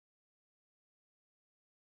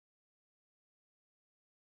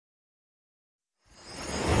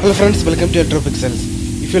Hello friends, welcome to Electropixels.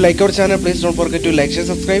 If you like our channel, please don't forget to like, share,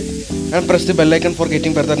 subscribe and press the bell icon for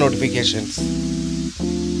getting further notifications.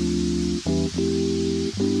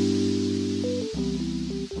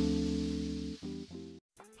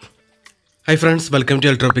 Hi friends, welcome to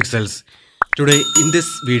Electropixels. Today in this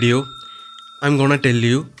video, I'm gonna tell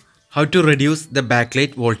you how to reduce the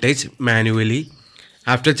backlight voltage manually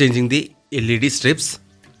after changing the LED strips.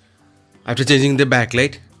 After changing the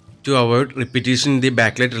backlight, to avoid repetition in the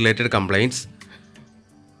backlight related complaints.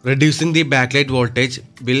 Reducing the backlight voltage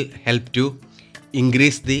will help to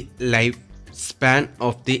increase the lifespan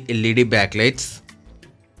of the LED backlights.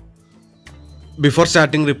 Before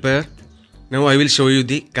starting repair, now I will show you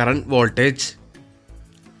the current voltage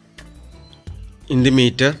in the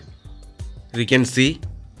meter. You can see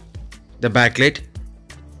the backlight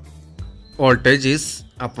voltage is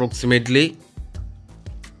approximately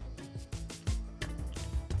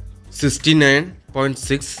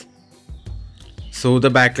 69.6. So the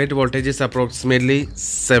backlight voltage is approximately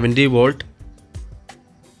 70 volt.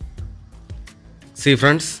 See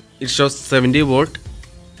friends, it shows 70 volt.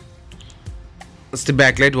 That's the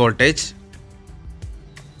backlight voltage.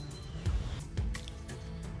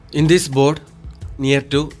 In this board near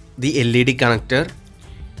to the LED connector,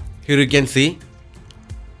 here you can see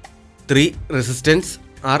 3 resistors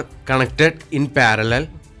are connected in parallel.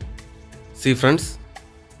 See friends,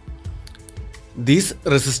 these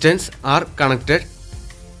resistors are connected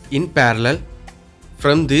in parallel.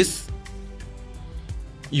 From this,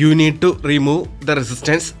 you need to remove the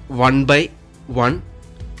resistance one by one.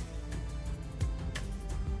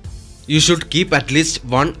 You should keep at least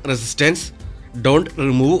one resistance. Don't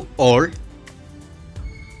remove all.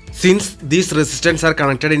 Since these resistors are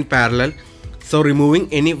connected in parallel, so removing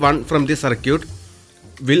any one from the circuit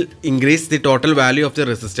will increase the total value of the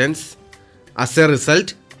resistance. As a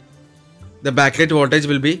result, the backlight voltage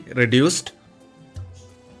will be reduced.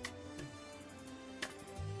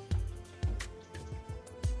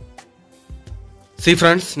 See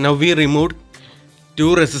friends, now we removed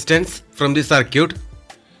 2 resistors from the circuit.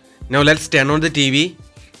 Now let's turn on the TV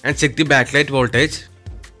and check the backlight voltage.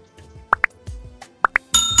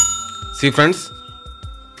 See friends,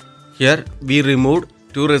 here we removed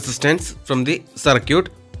 2 resistors from the circuit.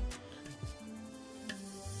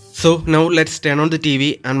 So now let's turn on the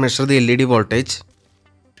TV and measure the LED voltage.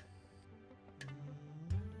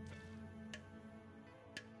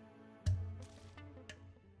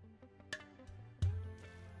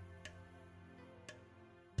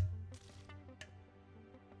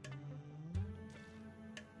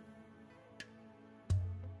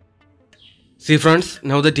 See friends,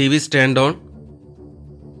 now the TV is turned on.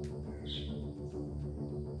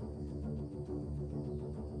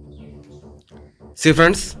 See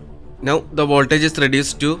friends, now the voltage is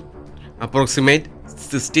reduced to approximate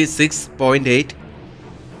 66.8.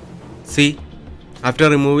 See, after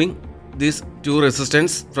removing these 2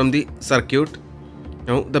 resistors from the circuit,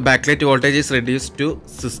 now the backlight voltage is reduced to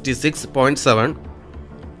 66.7.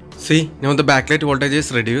 See, now the backlight voltage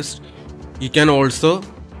is reduced. You can also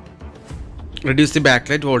reduce the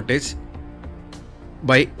backlight voltage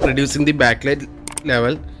by reducing the backlight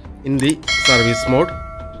level in the service mode.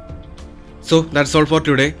 So that's all for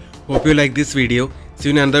today. Hope you like this video. See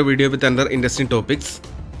you in another video with another interesting topics.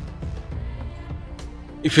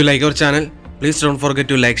 If you like our channel, please don't forget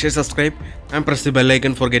to like, share, subscribe and press the bell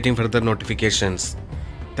icon for getting further notifications.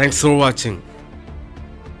 Thanks for watching.